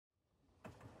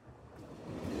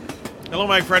Hello,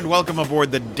 my friend. Welcome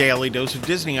aboard the Daily Dose of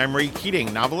Disney. I'm Ray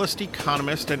Keating, novelist,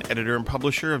 economist, and editor and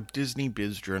publisher of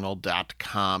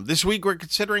DisneyBizJournal.com. This week, we're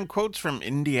considering quotes from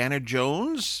Indiana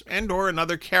Jones and or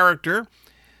another character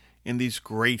in these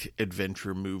great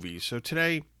adventure movies. So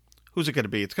today, who's it going to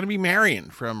be? It's going to be Marion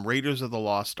from Raiders of the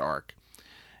Lost Ark.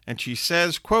 And she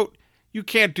says, quote, "You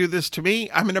can't do this to me.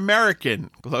 I'm an American,"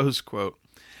 close quote.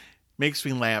 Makes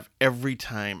me laugh every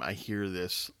time I hear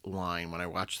this line when I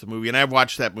watch the movie. And I've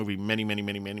watched that movie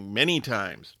many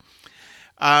times.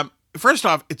 First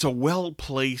off, it's a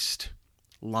well-placed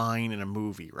line in a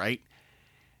movie, right?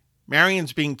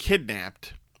 Marion's being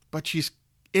kidnapped, but she's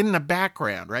in the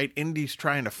background, right? Indy's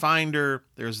trying to find her.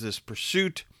 There's this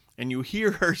pursuit, and you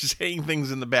hear her saying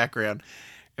things in the background.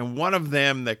 And one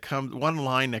line that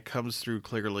comes through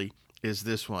clearly is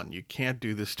this one: "You can't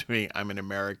do this to me. I'm an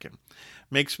American."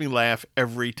 Makes me laugh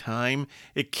every time.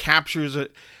 It captures a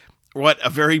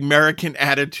very American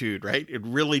attitude, right? It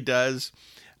really does.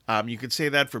 You could say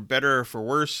that for better or for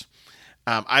worse.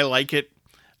 I like it.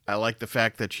 I like the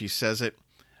fact that she says it.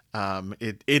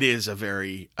 It is a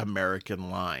very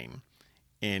American line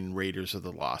in Raiders of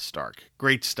the Lost Ark.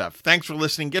 Great stuff. Thanks for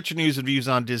listening. Get your news and views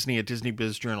on Disney at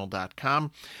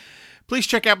DisneyBizJournal.com. Please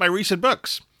check out my recent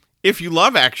books. If you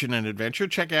love action and adventure,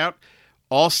 check out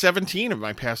all 17 of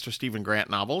my Pastor Stephen Grant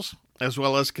novels, as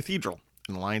well as Cathedral,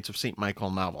 an Alliance of St. Michael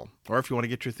novel. Or if you want to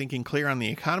get your thinking clear on the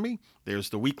economy, there's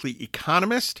The Weekly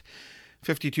Economist,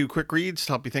 52 quick reads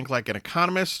to help you think like an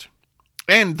economist,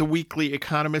 and The Weekly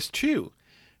Economist 2,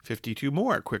 52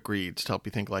 more quick reads to help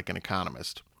you think like an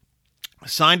economist.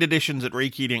 Signed editions at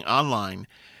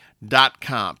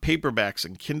RayKeatingOnline.com, paperbacks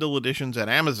and Kindle editions at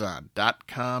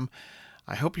Amazon.com.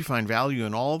 I hope you find value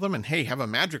in all of them, and hey, have a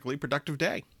magically productive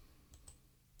day.